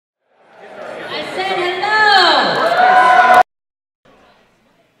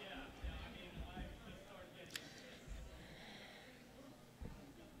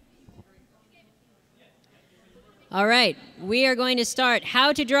All right, we are going to start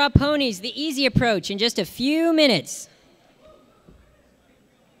How to Draw Ponies, the easy approach, in just a few minutes.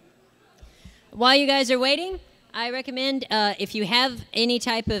 While you guys are waiting, I recommend if you have any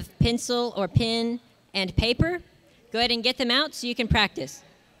type of pencil or pen and paper, go ahead and get them out so you can practice.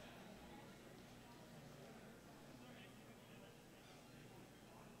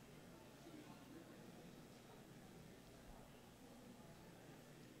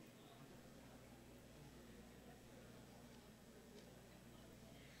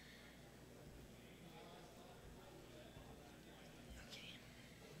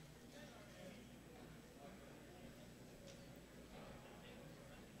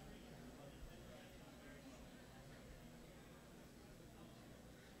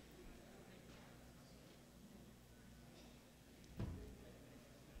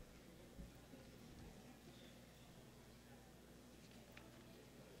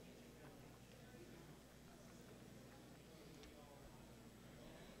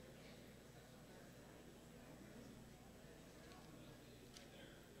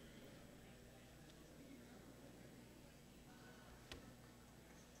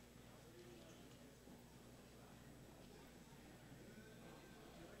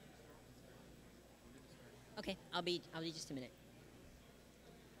 Okay, I'll be just a minute.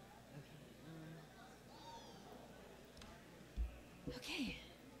 Okay.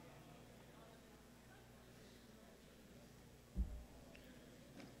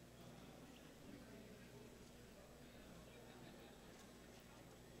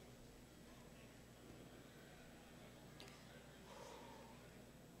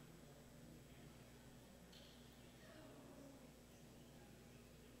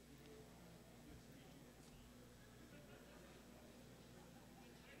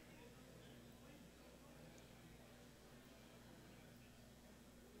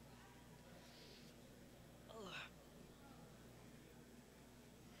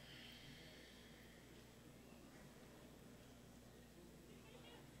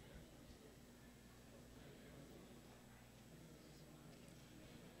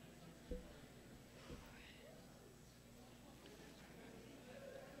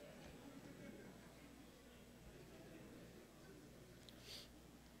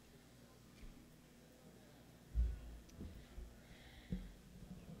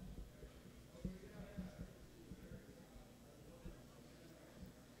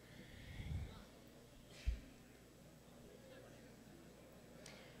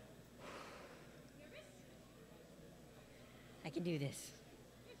 I can do this.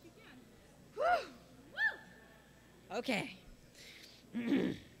 Yes, you can. Woo! Okay.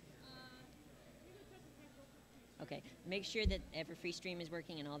 Okay, make sure that every free stream is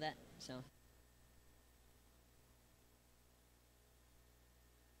working and all that, so.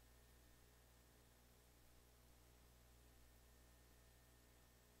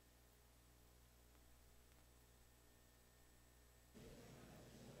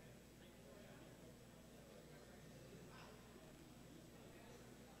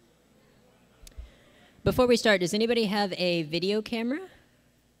 Before we start, does anybody have a video camera?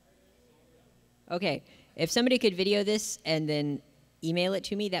 Okay, if somebody could video this and then email it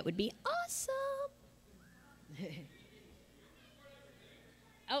to me, that would be awesome.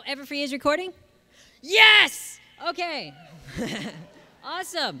 Oh, Everfree is recording? Yes! Okay.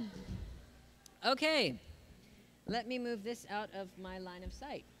 Awesome. Okay. Let me move this out of my line of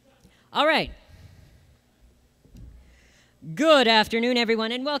sight. All right. Good afternoon,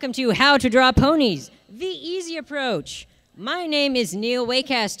 everyone, and welcome to How to Draw Ponies, the easy approach. My name is Neil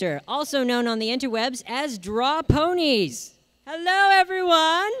Waycaster, also known on the interwebs as Draw Ponies. Hello,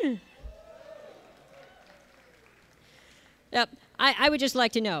 everyone. Yep, I would just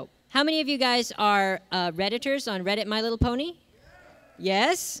like to know, how many of you guys are Redditors on Reddit My Little Pony?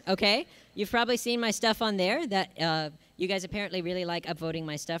 Yes? Okay. You've probably seen my stuff on there that you guys apparently really like upvoting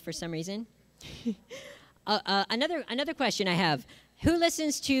my stuff for some reason. Another question I have. Who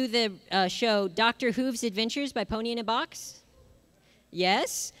listens to the show Dr. Who's Adventures by Pony in a Box?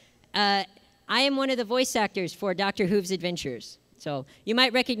 Yes? I am one of the voice actors for Dr. Who's Adventures. So you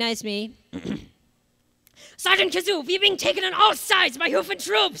might recognize me. Sergeant Kazoo, we're being taken on all sides by Hoofin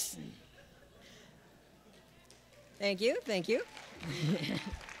troops! Thank you, thank you.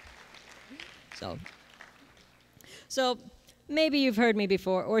 So maybe you've heard me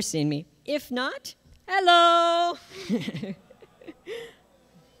before or seen me. If not, hello!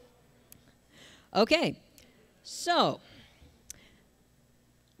 Okay, so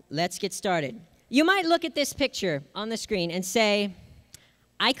let's get started. You might look at this picture on the screen and say,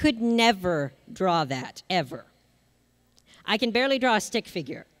 I could never draw that, ever. I can barely draw a stick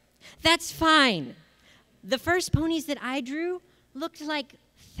figure. That's fine. The first ponies that I drew looked like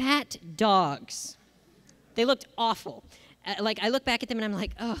fat dogs. They looked awful. Like, I look back at them and I'm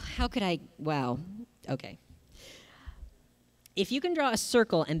like, oh, how could I? Wow. Okay. If you can draw a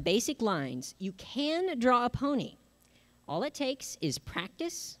circle and basic lines, you can draw a pony. All it takes is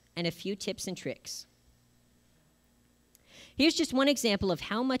practice and a few tips and tricks. Here's just one example of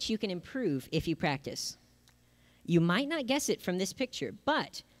how much you can improve if you practice. You might not guess it from this picture,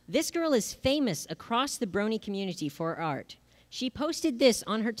 but this girl is famous across the brony community for her art. She posted this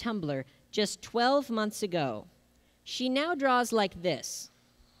on her Tumblr just 12 months ago. She now draws like this.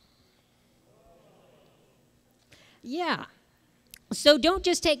 Yeah. So don't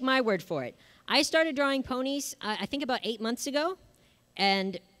just take my word for it. I started drawing ponies, I think about 8 months ago,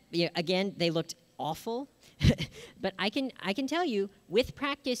 and again, they looked awful. But I can tell you, with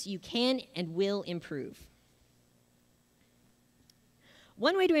practice, you can and will improve.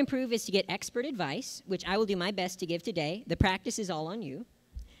 One way to improve is to get expert advice, which I will do my best to give today. The practice is all on you.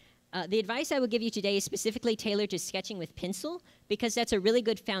 The advice I will give you today is specifically tailored to sketching with pencil, because that's a really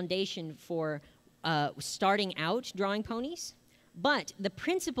good foundation for starting out drawing ponies. But the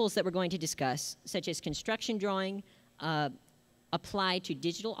principles that we're going to discuss, such as construction drawing, apply to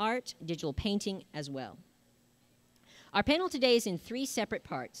digital art, digital painting as well. Our panel today is in 3 separate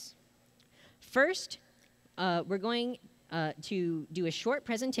parts. First, we're going to do a short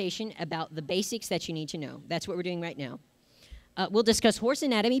presentation about the basics that you need to know. That's what we're doing right now. We'll discuss horse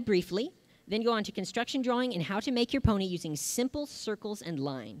anatomy briefly, then go on to construction drawing and how to make your pony using simple circles and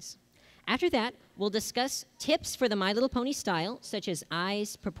lines. After that, we'll discuss tips for the My Little Pony style, such as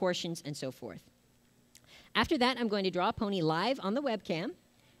eyes, proportions, and so forth. After that, I'm going to draw a pony live on the webcam,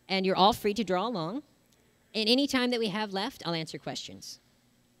 and you're all free to draw along. And any time that we have left, I'll answer questions.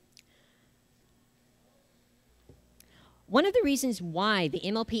 One of the reasons why the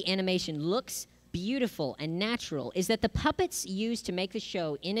MLP animation looks beautiful and natural is that the puppets used to make the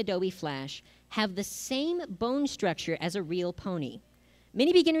show in Adobe Flash have the same bone structure as a real pony.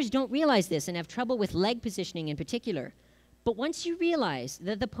 Many beginners don't realize this and have trouble with leg positioning in particular. But once you realize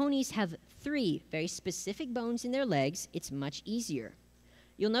that the ponies have 3 very specific bones in their legs, it's much easier.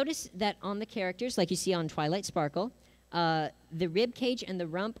 You'll notice that on the characters, like you see on Twilight Sparkle, the rib cage and the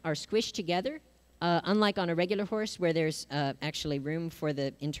rump are squished together, unlike on a regular horse where there's actually room for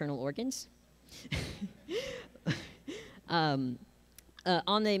the internal organs. On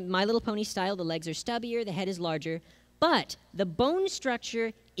the My Little Pony style, the legs are stubbier, the head is larger, but the bone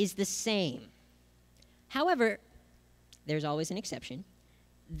structure is the same. However, there's always an exception.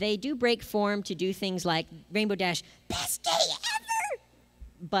 They do break form to do things like Rainbow Dash, best day ever!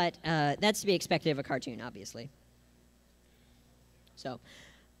 But that's to be expected of a cartoon, obviously. So,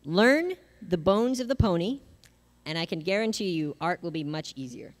 learn the bones of the pony, and I can guarantee you art will be much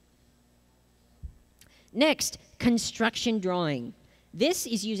easier. Next, construction drawing. This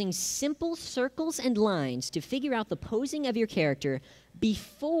is using simple circles and lines to figure out the posing of your character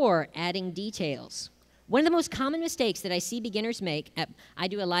before adding details. One of the most common mistakes that I see beginners make, I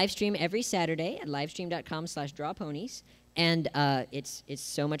do a live stream every Saturday at livestream.com/drawponies, and it's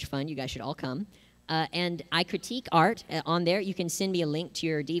so much fun. You guys should all come. And I critique art on there. You can send me a link to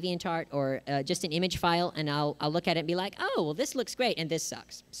your DeviantArt or just an image file, and I'll look at it and be like, oh, well, this looks great, and this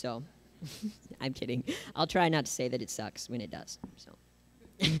sucks. So I'm kidding. I'll try not to say that it sucks when it does. So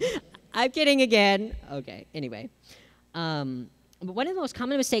I'm kidding again. Okay, anyway. But one of the most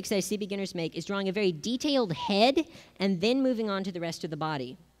common mistakes that I see beginners make is drawing a very detailed head and then moving on to the rest of the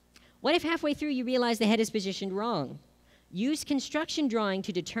body. What if halfway through you realize the head is positioned wrong? Use construction drawing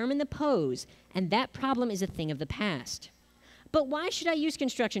to determine the pose, and that problem is a thing of the past. But why should I use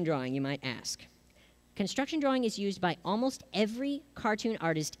construction drawing, you might ask? Construction drawing is used by almost every cartoon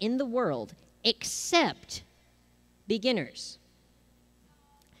artist in the world, except beginners.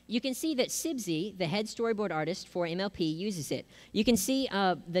 You can see that Sibsy, the head storyboard artist for MLP, uses it. You can see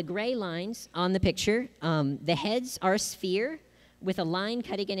the gray lines on the picture. The heads are a sphere with a line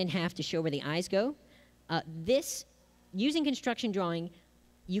cutting it in half to show where the eyes go. Using construction drawing,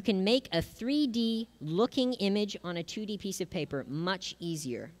 you can make a 3D looking image on a 2D piece of paper much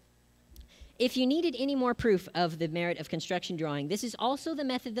easier. If you needed any more proof of the merit of construction drawing, this is also the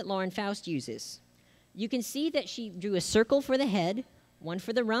method that Lauren Faust uses. You can see that she drew a circle for the head, one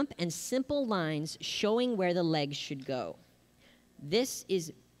for the rump, and simple lines showing where the legs should go. This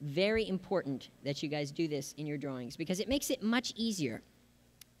is very important that you guys do this in your drawings because it makes it much easier.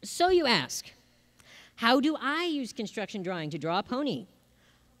 So you ask, how do I use construction drawing to draw a pony?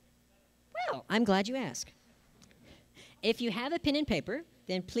 Well, I'm glad you asked. If you have a pen and paper,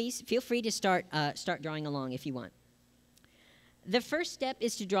 then please feel free to start drawing along if you want. The first step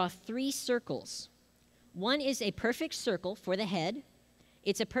is to draw 3 circles. One is a perfect circle for the head.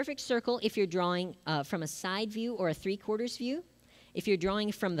 It's a perfect circle if you're drawing from a side view or a 3/4 view. If you're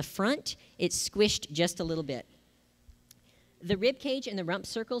drawing from the front, it's squished just a little bit. The rib cage and the rump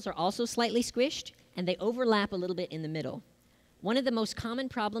circles are also slightly squished, and they overlap a little bit in the middle. One of the most common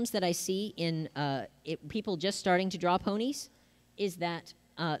problems that I see in people just starting to draw ponies is that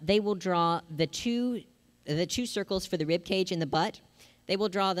they will draw the two circles for the rib cage and the butt. They will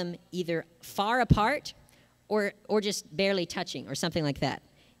draw them either far apart or just barely touching or something like that.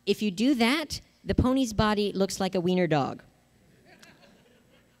 If you do that, the pony's body looks like a wiener dog.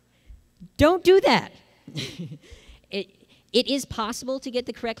 Don't do that. It is possible to get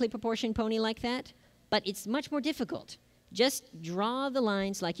the correctly proportioned pony like that, but it's much more difficult. Just draw the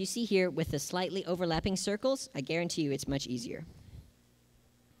lines like you see here with the slightly overlapping circles. I guarantee you it's much easier.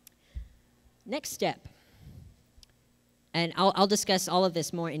 Next step, and I'll discuss all of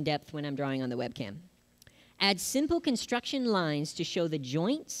this more in depth when I'm drawing on the webcam. Add simple construction lines to show the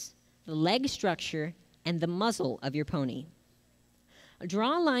joints, the leg structure, and the muzzle of your pony.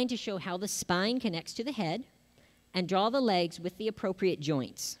 Draw a line to show how the spine connects to the head, and draw the legs with the appropriate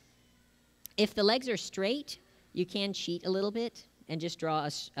joints. If the legs are straight, you can cheat a little bit and just draw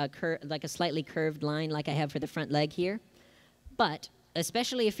like a slightly curved line like I have for the front leg here. But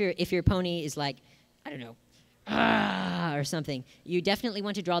especially if your pony is like, I don't know, or something, you definitely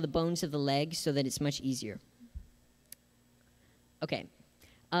want to draw the bones of the legs so that it's much easier. Okay,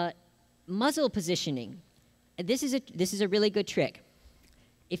 muzzle positioning. This is a really good trick.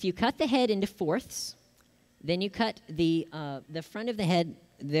 If you cut the head into fourths, then you cut the front of the head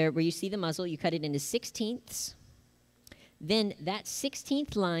there where you see the muzzle, you cut it into 16ths. Then that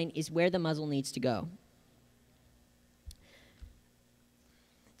 16th line is where the muzzle needs to go.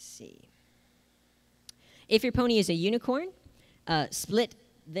 Let's see. If your pony is a unicorn, split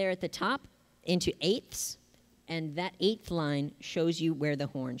there at the top into 8ths, and that 8th line shows you where the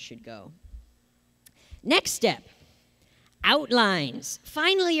horn should go. Next step, outlines.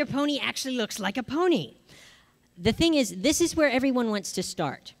 Finally, your pony actually looks like a pony. The thing is, this is where everyone wants to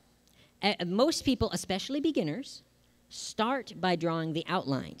start. Most people, especially beginners, start by drawing the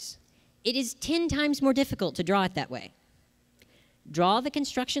outlines. It is 10 times more difficult to draw it that way. Draw the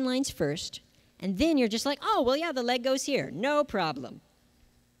construction lines first, and then you're just like, oh, well, yeah, the leg goes here. No problem.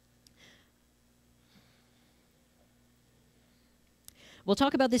 We'll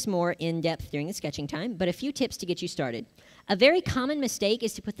talk about this more in depth during the sketching time, but a few tips to get you started. A very common mistake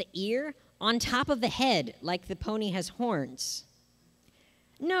is to put the ear on top of the head, like the pony has horns.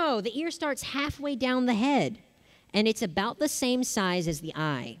 No, the ear starts halfway down the head, and it's about the same size as the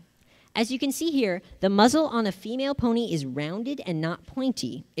eye. As you can see here, the muzzle on a female pony is rounded and not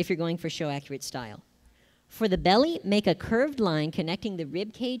pointy if you're going for show-accurate style. For the belly, make a curved line connecting the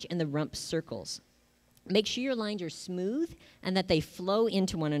rib cage and the rump circles. Make sure your lines are smooth and that they flow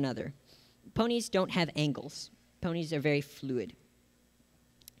into one another. Ponies don't have angles. Ponies are very fluid.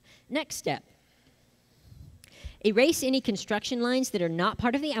 Next step. Erase any construction lines that are not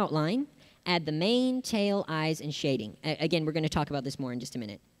part of the outline. Add the mane, tail, eyes, and shading. Again, we're going to talk about this more in just a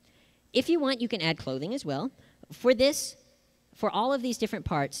minute. If you want, you can add clothing as well. For all of these different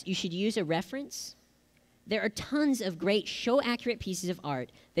parts, you should use a reference. There are tons of great show-accurate pieces of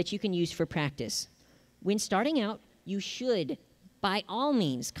art that you can use for practice. When starting out, you should, by all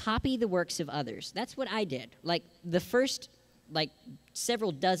means, copy the works of others. That's what I did. Like, the first,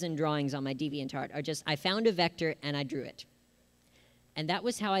 several dozen drawings on my DeviantArt are just, I found a vector and I drew it. And that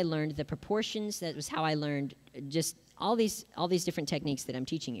was how I learned the proportions. That was how I learned just all these different techniques that I'm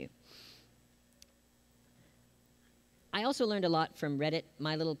teaching you. I also learned a lot from Reddit,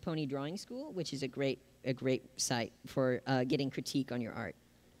 My Little Pony Drawing School, which is a great site for getting critique on your art.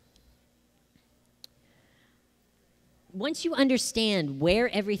 Once you understand where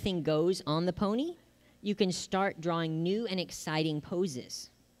everything goes on the pony, you can start drawing new and exciting poses.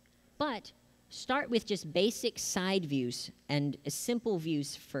 But start with just basic side views and simple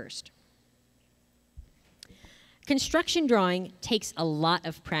views first. Construction drawing takes a lot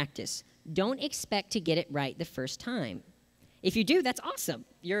of practice. Don't expect to get it right the first time. If you do, that's awesome.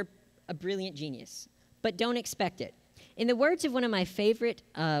 You're a brilliant genius. But don't expect it. In the words of one of my favorite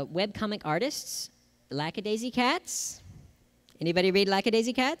webcomic artists, Lackadaisy Cats. Anybody read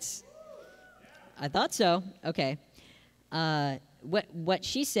Lackadaisy Cats? I thought so. Okay. What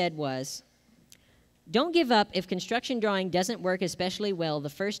she said was, don't give up if construction drawing doesn't work especially well the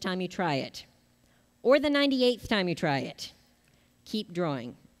first time you try it, or the 98th time you try it. Keep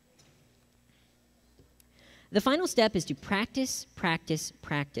drawing. The final step is to practice, practice,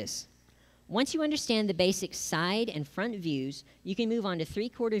 practice. Once you understand the basic side and front views, you can move on to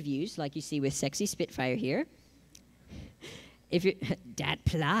 3/4 views, like you see with Sexy Spitfire here. If you that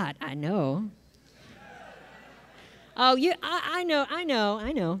plot, I know. Oh, I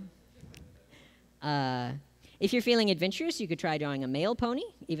know. If you're feeling adventurous, you could try drawing a male pony,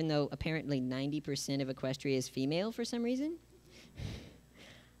 even though apparently 90% of Equestria is female for some reason.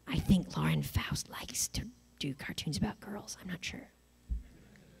 I think Lauren Faust likes to do cartoons about girls. I'm not sure.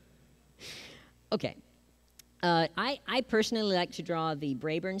 Okay. I personally like to draw the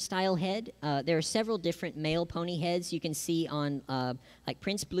Brayburn-style head. There are several different male pony heads you can see on, like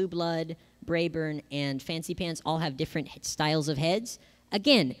Prince Blue Blood, Brayburn, and Fancy Pants all have different styles of heads.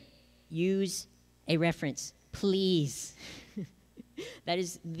 Again, use a reference, please. That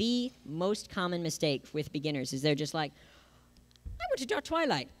is the most common mistake with beginners, is they're just like, I want to draw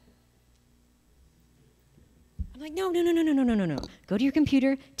Twilight. I'm like, no. Go to your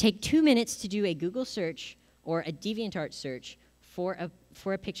computer, take 2 minutes to do a Google search or a DeviantArt search for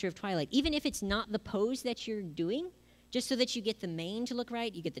a picture of Twilight, even if it's not the pose that you're doing, just so that you get the mane to look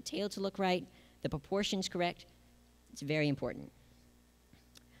right, you get the tail to look right, the proportions correct. It's very important.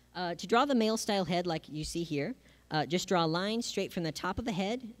 To draw the male-style head like you see here, just draw a line straight from the top of the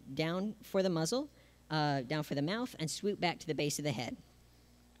head, down for the muzzle, down for the mouth, and swoop back to the base of the head.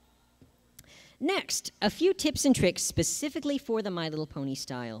 Next, a few tips and tricks specifically for the My Little Pony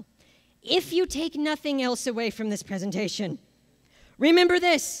style. If you take nothing else away from this presentation, remember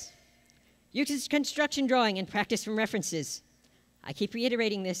this. Use construction drawing and practice from references. I keep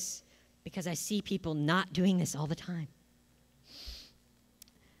reiterating this because I see people not doing this all the time.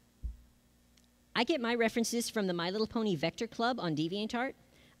 I get my references from the My Little Pony Vector Club on DeviantArt.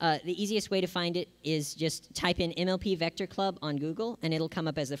 The easiest way to find it is just type in MLP Vector Club on Google, and it'll come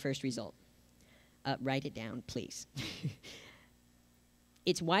up as the first result. Write it down, please.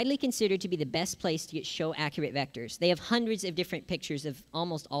 It's widely considered to be the best place to get show-accurate vectors. They have hundreds of different pictures of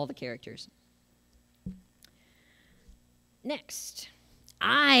almost all the characters. Next,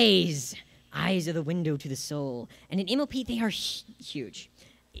 eyes. Eyes are the window to the soul. And in MLP, they are huge.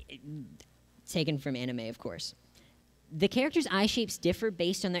 Taken from anime, of course. The characters' eye shapes differ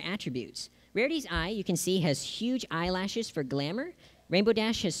based on their attributes. Rarity's eye, you can see, has huge eyelashes for glamour. Rainbow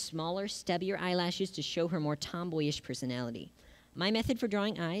Dash has smaller, stubbier eyelashes to show her more tomboyish personality. My method for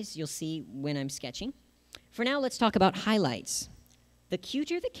drawing eyes, you'll see when I'm sketching. For now, let's talk about highlights. The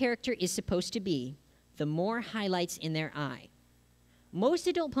cuter the character is supposed to be, the more highlights in their eye. Most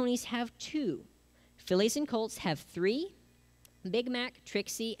adult ponies have 2. Fillies and Colts have 3. Big Mac,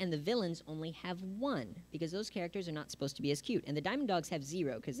 Trixie, and the villains only have 1, because those characters are not supposed to be as cute. And the Diamond Dogs have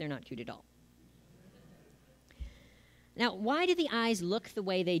 0, because they're not cute at all. Now, why do the eyes look the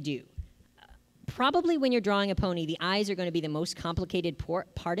way they do? Probably when you're drawing a pony, the eyes are going to be the most complicated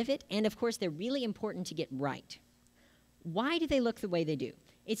part of it, and of course, they're really important to get right. Why do they look the way they do?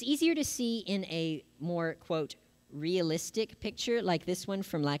 It's easier to see in a more, quote, realistic picture like this one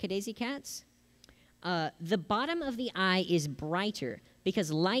from Lackadaisy Cats. The bottom of the eye is brighter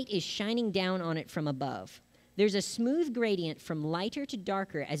because light is shining down on it from above. There's a smooth gradient from lighter to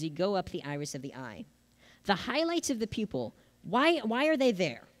darker as you go up the iris of the eye. The highlights of the pupil, why are they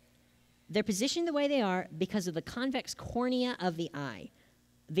there? They're positioned the way they are because of the convex cornea of the eye.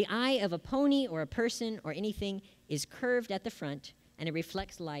 The eye of a pony or a person or anything is curved at the front, and it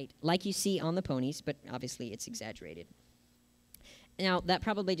reflects light like you see on the ponies, but obviously it's exaggerated. Now, that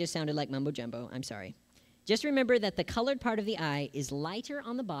probably just sounded like mumbo jumbo. I'm sorry. Just remember that the colored part of the eye is lighter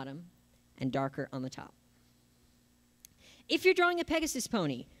on the bottom and darker on the top. If you're drawing a Pegasus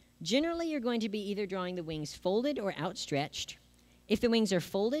pony, generally you're going to be either drawing the wings folded or outstretched. If the wings are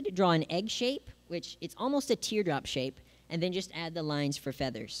folded, draw an egg shape, which it's almost a teardrop shape, and then just add the lines for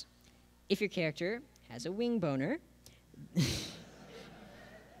feathers. If your character has a wing boner,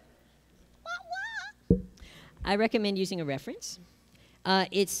 I recommend using a reference.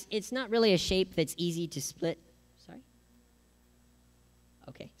 It's not really a shape that's easy to split. Sorry?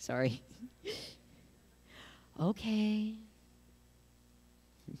 Okay, sorry. Okay.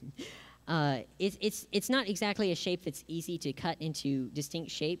 It's not exactly a shape that's easy to cut into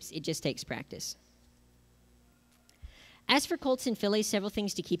distinct shapes. It just takes practice. As for Colts and Fillies, several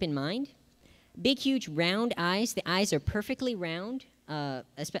things to keep in mind. Big, huge, round eyes. The eyes are perfectly round on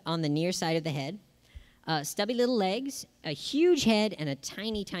the near side of the head. Stubby little legs, a huge head, and a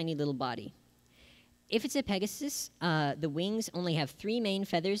tiny, tiny little body. If it's a Pegasus, the wings only have 3 main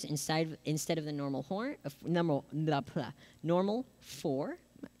feathers instead of the normal normal 4.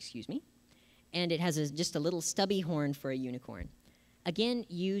 Excuse me. And it has just a little stubby horn for a unicorn. Again,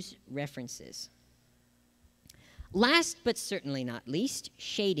 use references. Last but certainly not least,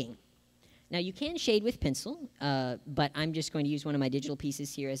 shading. Now, you can shade with pencil, but I'm just going to use one of my digital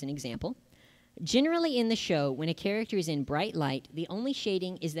pieces here as an example. Generally in the show, when a character is in bright light, the only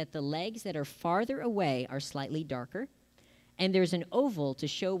shading is that the legs that are farther away are slightly darker, and there's an oval to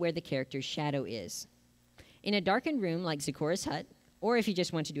show where the character's shadow is. In a darkened room like Zikora's hut, or if you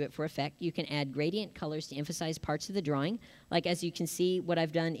just want to do it for effect, you can add gradient colors to emphasize parts of the drawing. Like, as you can see, what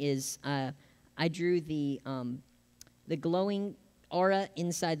I've done is I drew the glowing aura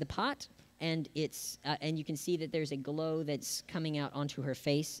inside the pot, and and you can see that there's a glow that's coming out onto her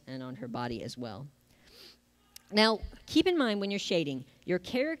face and on her body as well. Now, keep in mind when you're shading, your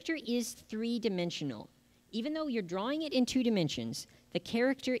character is three-dimensional. Even though you're drawing it in 2 dimensions, the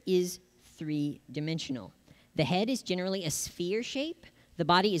character is three-dimensional. The head is generally a sphere shape, the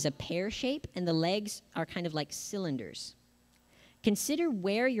body is a pear shape, and the legs are kind of like cylinders. Consider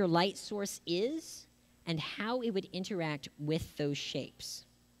where your light source is and how it would interact with those shapes.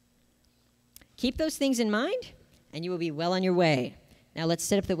 Keep those things in mind, and you will be well on your way. Now let's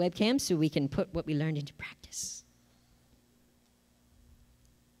set up the webcam so we can put what we learned into practice.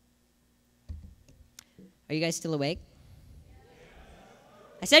 Are you guys still awake?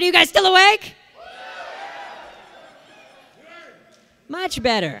 I said, are you guys still awake? Much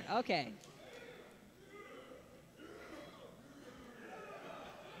better. Okay.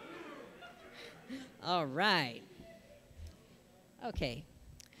 All right. Okay.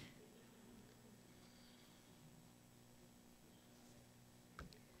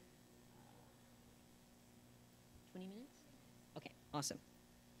 Okay, awesome.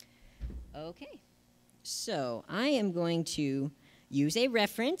 Okay. So I am going to use a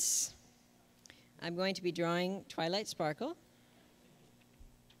reference. I'm going to be drawing Twilight Sparkle.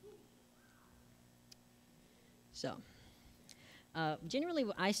 So, generally,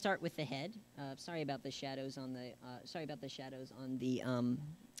 I start with the head. Sorry about the shadows on the.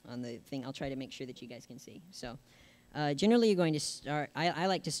 On the thing. I'll try to make sure that you guys can see. So, generally, you're going to start. I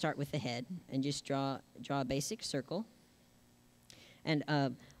like to start with the head and just draw a basic circle. And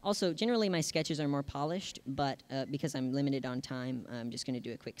also, generally, my sketches are more polished, but because I'm limited on time, I'm just going to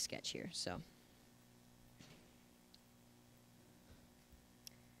do a quick sketch here. So,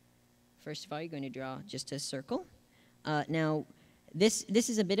 first of all, you're going to draw just a circle. Now, this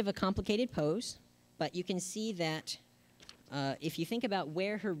is a bit of a complicated pose, but you can see that if you think about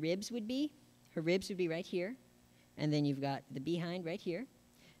where her ribs would be right here, and then you've got the behind right here.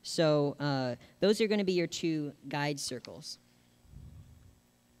 So those are going to be your 2 guide circles.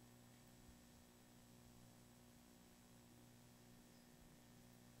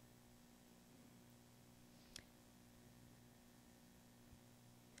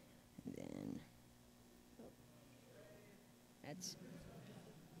 That's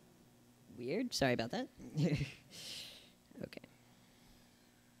weird. Sorry about that. Okay.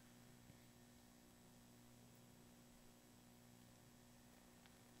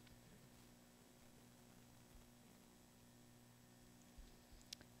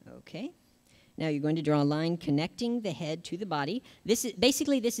 Okay. Now you're going to draw a line connecting the head to the body. This is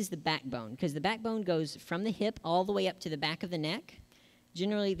the backbone, because the backbone goes from the hip all the way up to the back of the neck.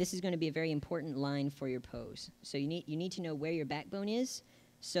 Generally, this is going to be a very important line for your pose. So you need to know where your backbone is,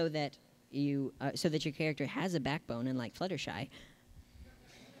 so that your character has a backbone, unlike Fluttershy.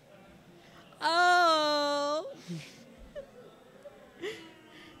 Oh!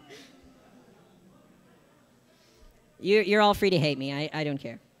 You're all free to hate me. I don't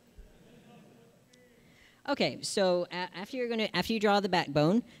care. Okay, so after you draw the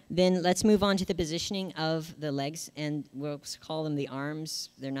backbone, then let's move on to the positioning of the legs, and we'll call them the arms.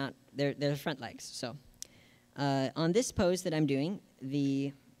 They're the front legs. So on this pose that I'm doing,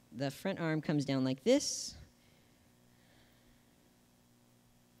 the front arm comes down like this.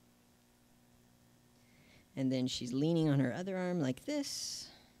 And then she's leaning on her other arm like this.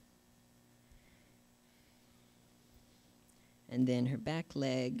 And then her back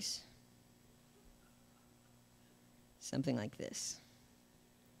legs, something like this.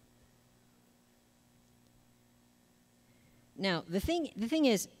 Now, the thing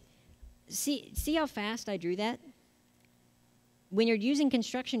is, see how fast I drew that? When you're using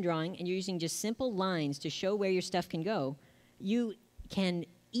construction drawing and you're using just simple lines to show where your stuff can go, you can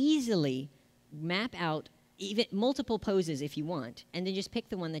easily map out even multiple poses if you want, and then just pick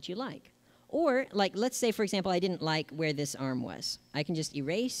the one that you like. Or, like, let's say, for example, I didn't like where this arm was. I can just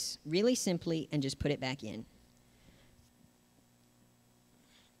erase really simply and just put it back in.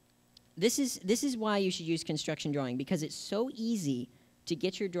 This is why you should use construction drawing, because it's so easy to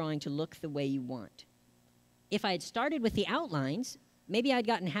get your drawing to look the way you want. If I had started with the outlines, maybe I'd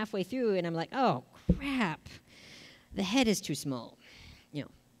gotten halfway through and I'm like, oh, crap, the head is too small. You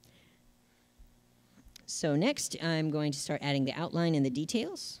know. So next, I'm going to start adding the outline and the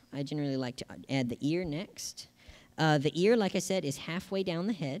details. I generally like to add the ear next. The ear, like I said, is halfway down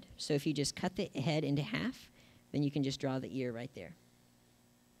the head. So if you just cut the head into half, then you can just draw the ear right there.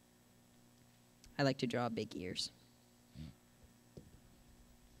 I like to draw big ears.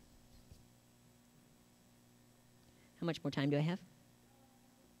 How much more time do I have?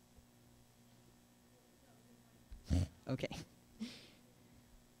 Okay.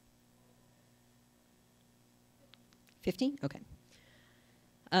 15? Okay.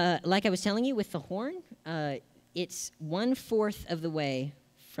 Like I was telling you with the horn, it's 1/4 of the way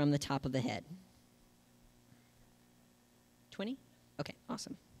from the top of the head. 20? Okay,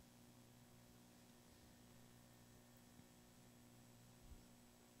 awesome.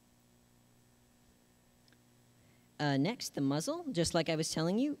 Next, the muzzle. Just like I was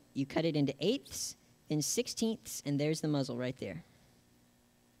telling you, you cut it into 1/8, then 1/16, and there's the muzzle right there.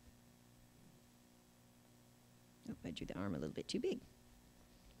 Oh, I drew the arm a little bit too big.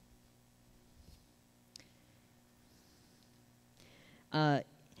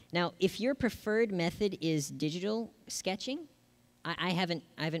 Now, if your preferred method is digital sketching, I haven't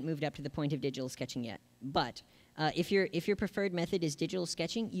moved up to the point of digital sketching yet. But if your preferred method is digital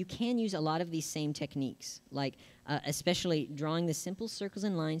sketching, you can use a lot of these same techniques, like especially drawing the simple circles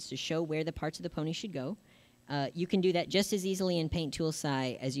and lines to show where the parts of the pony should go. You can do that just as easily in Paint Tool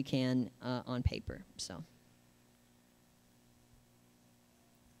SAI as you can on paper. So.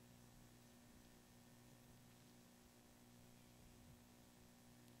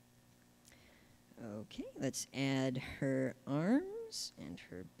 Okay, let's add her arms and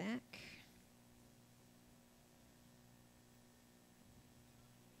her back.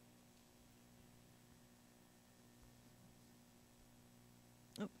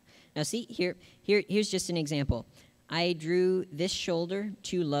 Oh, now see, here's just an example. I drew this shoulder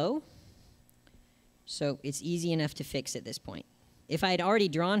too low, so it's easy enough to fix at this point. If I had already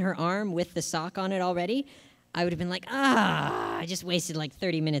drawn her arm with the sock on it already, I would have been like, I just wasted like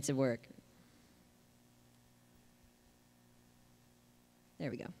 30 minutes of work. There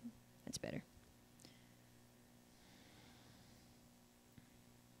we go. That's better.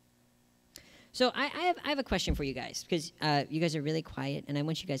 So I have a question for you guys, because you guys are really quiet, and I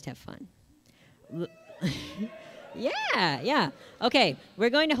want you guys to have fun. Yeah. Okay,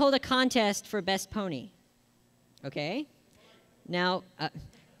 we're going to hold a contest for Best Pony. Okay? Now,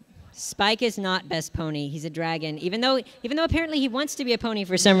 Spike is not Best Pony. He's a dragon, even though apparently he wants to be a pony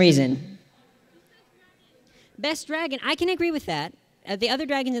for some reason. Best dragon. I can agree with that. The other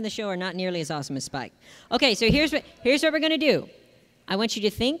dragons in the show are not nearly as awesome as Spike. Okay, so here's what we're going to do. I want you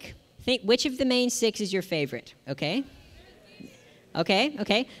to think which of the main 6 is your favorite, okay?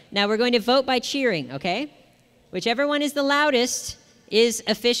 Okay. Now we're going to vote by cheering, okay? Whichever one is the loudest is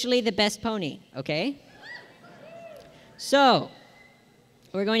officially the best pony, okay? So,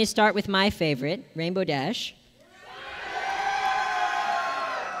 we're going to start with my favorite, Rainbow Dash.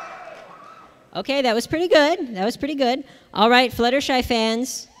 Okay, that was pretty good. All right, Fluttershy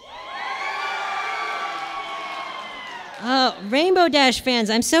fans. Oh, Rainbow Dash fans,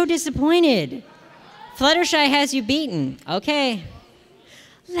 I'm so disappointed. Fluttershy has you beaten. Okay.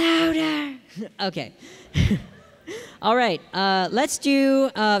 Louder. Okay. All right, let's do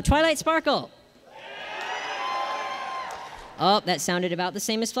Twilight Sparkle. Oh, that sounded about the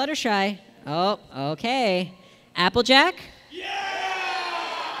same as Fluttershy. Oh, okay. Applejack?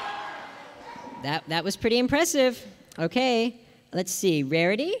 That was pretty impressive. Okay, let's see.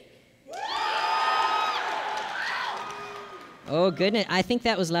 Rarity? Oh, goodness. I think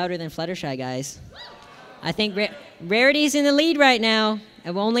that was louder than Fluttershy, guys. I think Rarity's in the lead right now.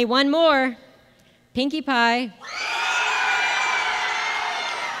 And only one more. Pinkie Pie.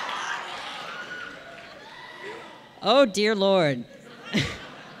 Oh, dear Lord. You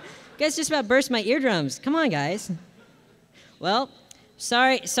guys just about burst my eardrums. Come on, guys. Well,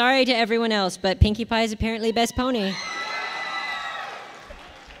 sorry to everyone else, but Pinkie Pie is apparently best pony.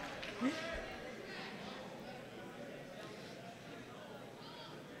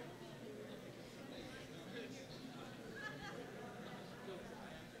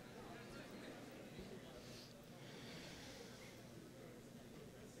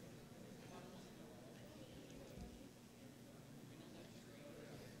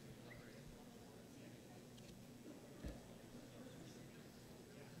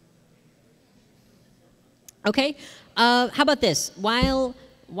 Okay, how about this? While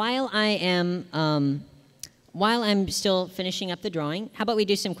I'm still finishing up the drawing, how about we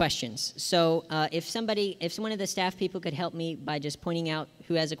do some questions? So if one of the staff people could help me by just pointing out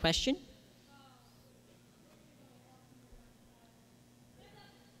who has a question.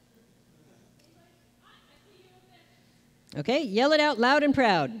 Okay, yell it out loud and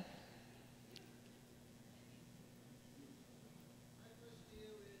proud.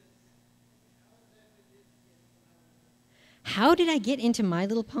 How did I get into My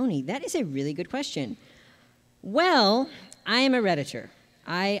Little Pony? That is a really good question. Well, I am a Redditor.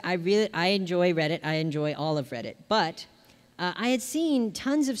 I enjoy Reddit. I enjoy all of Reddit. But I had seen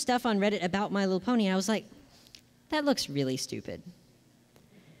tons of stuff on Reddit about My Little Pony, and I was like, that looks really stupid.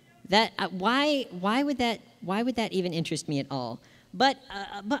 That why would that even interest me at all? But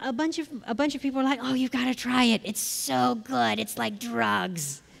a bunch of people are like, oh, you've got to try it. It's so good. It's like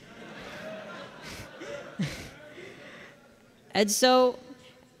drugs. And so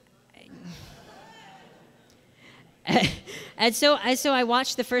I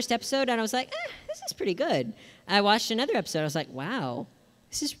watched the first episode and I was like, this is pretty good. I watched another episode. I was like, wow,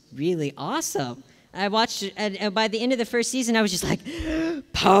 this is really awesome. I watched it, and by the end of the first season, I was just like,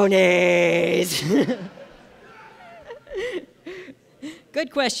 ponies. Good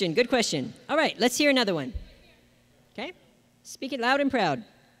question. Good question. All right, let's hear another one. Okay, speak it loud and proud.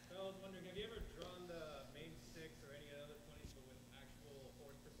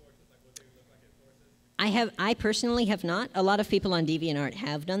 I personally have not. A lot of people on DeviantArt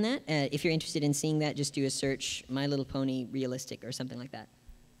have done that. If you're interested in seeing that, just do a search, My Little Pony Realistic or something like that.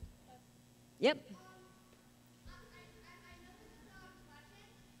 Yep.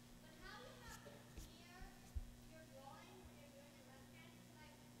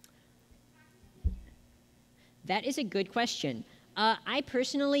 That is a good question. I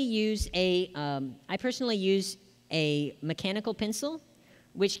personally use a mechanical pencil,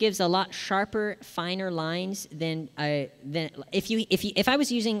 which gives a lot sharper, finer lines than if I was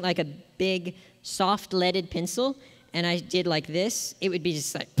using like a big, soft leaded pencil and I did like this, it would be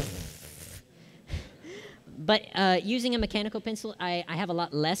just like. But using a mechanical pencil, I have a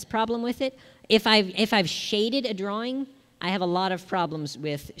lot less problem with it. If I've shaded a drawing, I have a lot of problems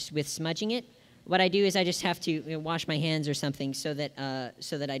with smudging it. What I do is I just have to wash my hands or something so that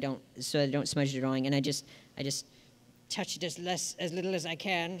I don't smudge the drawing, and I just touch it as little as I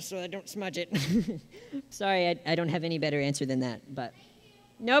can so I don't smudge it. Sorry, I don't have any better answer than that, but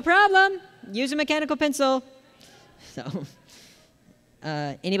no problem. Use a mechanical pencil. So,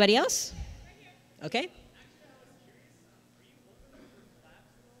 anybody else? Okay.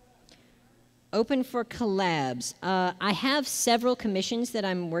 Open for collabs. I have several commissions that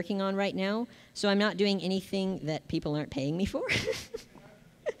I'm working on right now, so I'm not doing anything that people aren't paying me for.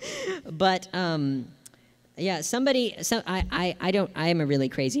 But yeah, I am a really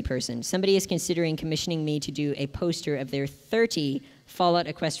crazy person. Somebody is considering commissioning me to do a poster of their 30 Fallout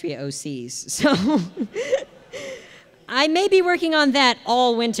Equestria OCs. So I may be working on that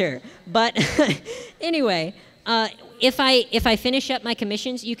all winter. But anyway, if I finish up my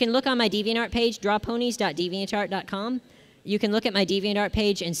commissions, you can look on my DeviantArt page, drawponies.deviantart.com. You can look at my DeviantArt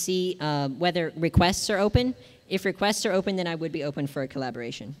page and see whether requests are open. If requests are open, then I would be open for a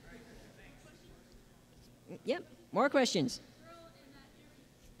collaboration. Yep, more questions.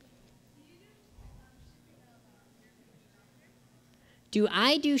 Do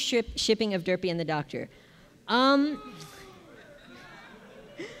I do shipping of Derpy and the Doctor?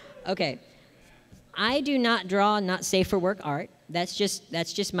 Okay. I do not draw not safe for work art. That's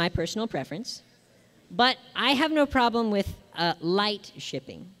just my personal preference. But I have no problem with light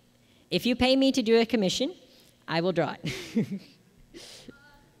shipping. If you pay me to do a commission, I will draw it.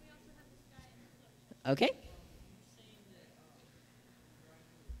 Okay.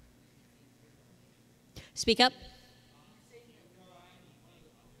 Speak up.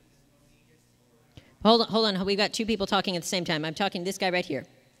 Hold on. We've got two people talking at the same time. I'm talking to this guy right here.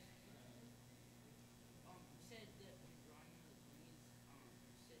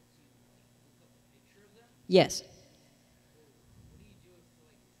 Yes.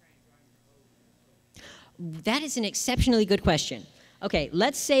 That is an exceptionally good question. Okay,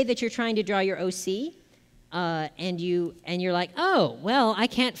 let's say that you're trying to draw your OC, and you're like, oh, well, I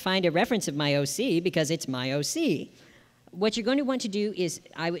can't find a reference of my OC because it's my OC. What you're going to want to do is,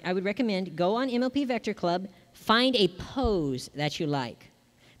 I would recommend go on MLP Vector Club, find a pose that you like,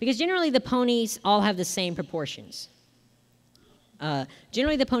 because generally the ponies all have the same proportions.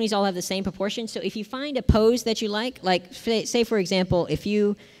 Generally, the ponies all have the same proportions. So if you find a pose that you like say for example, if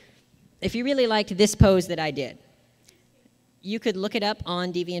you really liked this pose that I did, you could look it up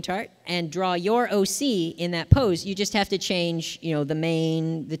on DeviantArt and draw your OC in that pose. You just have to change, the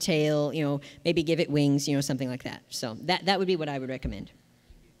mane, the tail, maybe give it wings, something like that. So that would be what I would recommend.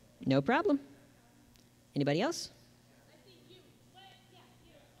 No problem. Anybody else?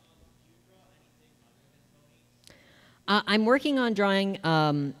 I'm working on drawing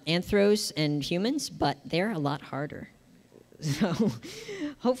anthros and humans, but they're a lot harder. So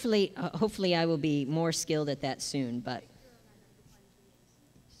hopefully I will be more skilled at that soon, but.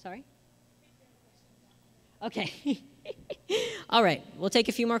 Sorry? Okay. All right, we'll take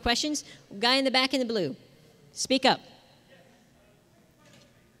a few more questions. Guy in the back in the blue, speak up.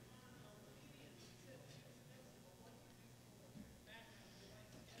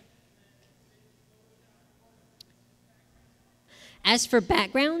 As for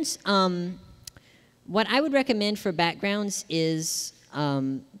backgrounds, what I would recommend for backgrounds is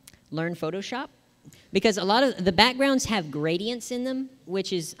learn Photoshop, because a lot of the backgrounds have gradients in them,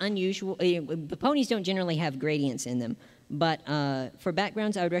 which is unusual. The ponies don't generally have gradients in them, but for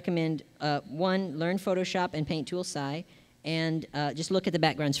backgrounds, I would recommend one, learn Photoshop and Paint Tool SCI, and just look at the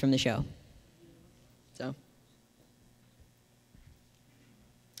backgrounds from the show. So,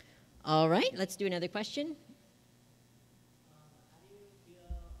 all right, let's do another question.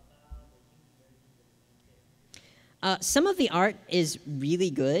 Some of the art is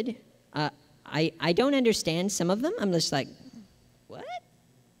really good. I don't understand some of them. I'm just like, what?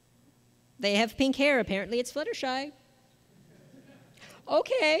 They have pink hair. Apparently it's Fluttershy.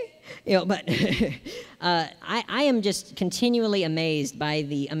 Okay. You know, but I am just continually amazed by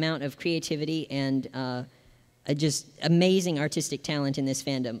the amount of creativity and just amazing artistic talent in this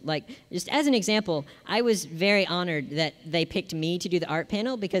fandom. Like, just as an example, I was very honored that they picked me to do the art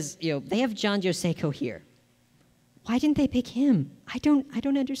panel because, you know, they have John Joseco here. Why didn't they pick him? I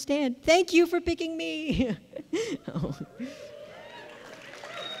don't understand. Thank you for picking me. Oh.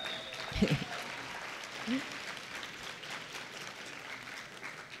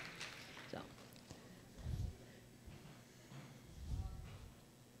 So.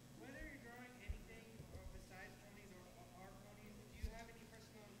 Whether you're drawing anything besides ponies or art ponies, do you have any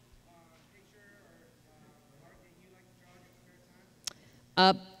personal picture or art that you like to draw in your spare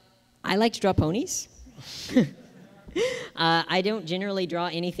time? I like to draw ponies. I don't generally draw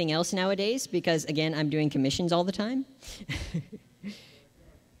anything else nowadays because, again, I'm doing commissions all the time.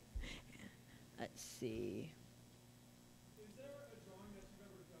 Let's see. Is there a drawing that you've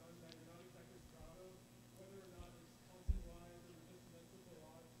ever done that you're not exactly proud of, whether or not it's content-wise or just meant to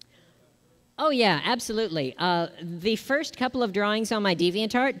Oh, yeah, absolutely. The first couple of drawings on my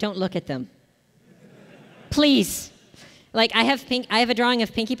DeviantArt, don't look at them. Please. Like, I have a drawing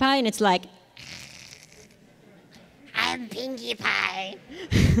of Pinkie Pie, and it's like, I'm Pinkie Pie.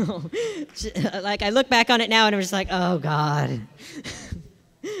 Like, I look back on it now, and I'm just like, oh, God.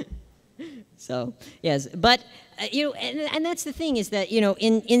 So, yes. But, you know, and that's the thing is that, you know,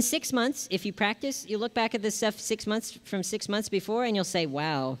 in 6 months, if you practice, you look back at this stuff 6 months from 6 months before, and you'll say,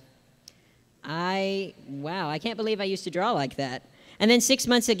 wow, I can't believe I used to draw like that. And then 6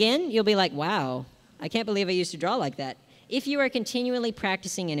 months again, you'll be like, wow, I can't believe I used to draw like that. If you are continually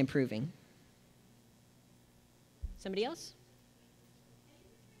practicing and improving. Somebody else?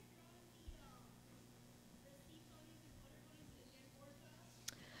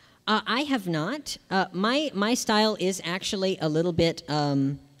 I have not. My style is actually a little bit.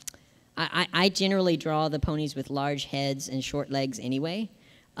 I generally draw the ponies with large heads and short legs anyway.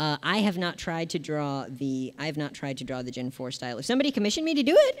 I have not tried to draw the Gen 4 style. If somebody commissioned me to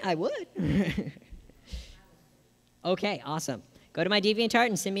do it, I would. Okay, awesome. Go to my DeviantArt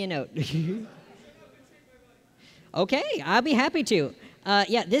and send me a note. Okay, I'll be happy to.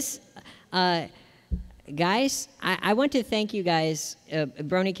 Yeah, this, guys, I want to thank you guys,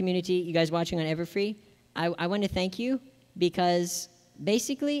 Brony community, you guys watching on Everfree. I want to thank you because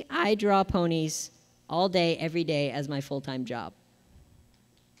basically I draw ponies all day, every day as my full-time job.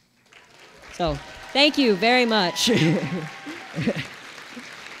 So, thank you very much.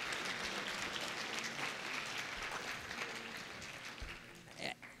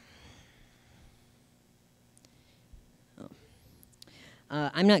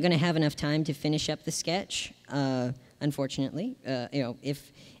 I'm not going to have enough time to finish up the sketch, unfortunately. You know,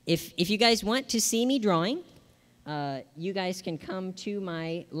 if you guys want to see me drawing, you guys can come to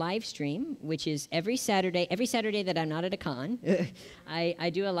my live stream, which is every Saturday that I'm not at a con. I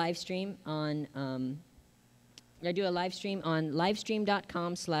do a live stream on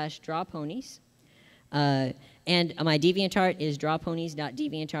livestream.com/drawponies. And my DeviantArt is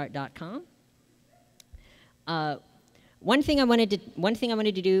drawponies.deviantart.com. One thing I wanted to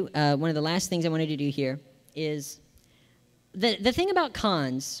do, one of the last things I wanted to do here is, the thing about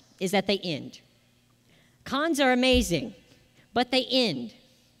cons is that they end. Cons are amazing, but they end.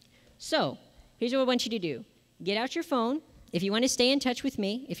 So, here's what I want you to do. Get out your phone. If you want to stay in touch with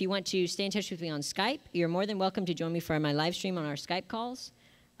me, if you want to stay in touch with me on Skype, you're more than welcome to join me for my live stream on our Skype calls.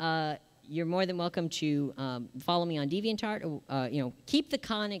 You're more than welcome to follow me on DeviantArt. You know, keep the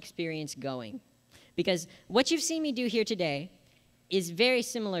con experience going. Because what you've seen me do here today is very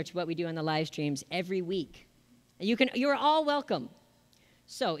similar to what we do on the live streams every week. You're all welcome.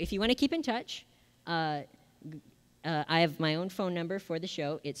 So if you want to keep in touch, I have my own phone number for the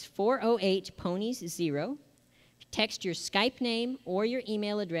show. It's 408-PONIES-0. Text your Skype name or your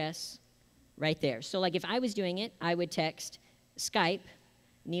email address right there. So like if I was doing it, I would text Skype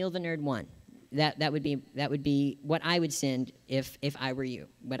Neil the Nerd 1. That would be what I would send if I were you.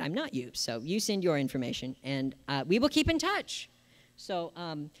 But I'm not you, so you send your information, and we will keep in touch. So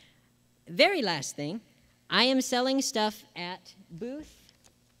very last thing, I am selling stuff at booth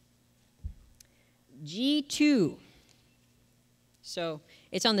G2. So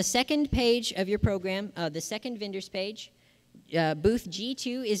it's on the second page of your program, the second vendors page. Booth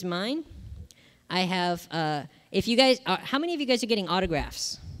G2 is mine. I have, if you guys, how many of you guys are getting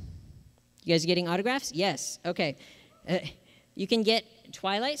autographs? You guys are getting autographs? Yes, okay. You can get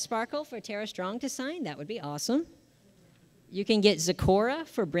Twilight Sparkle for Tara Strong to sign. That would be awesome. You can get Zecora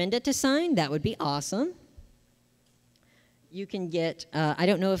for Brenda to sign. That would be awesome. You can get, I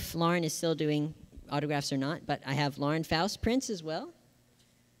don't know if Lauren is still doing autographs or not, but I have Lauren Faust prints as well.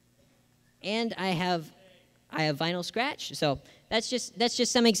 And I have vinyl scratch. So that's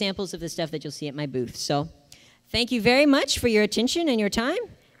just some examples of the stuff that you'll see at my booth. So thank you very much for your attention and your time,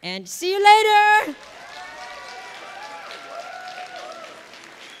 and see you later.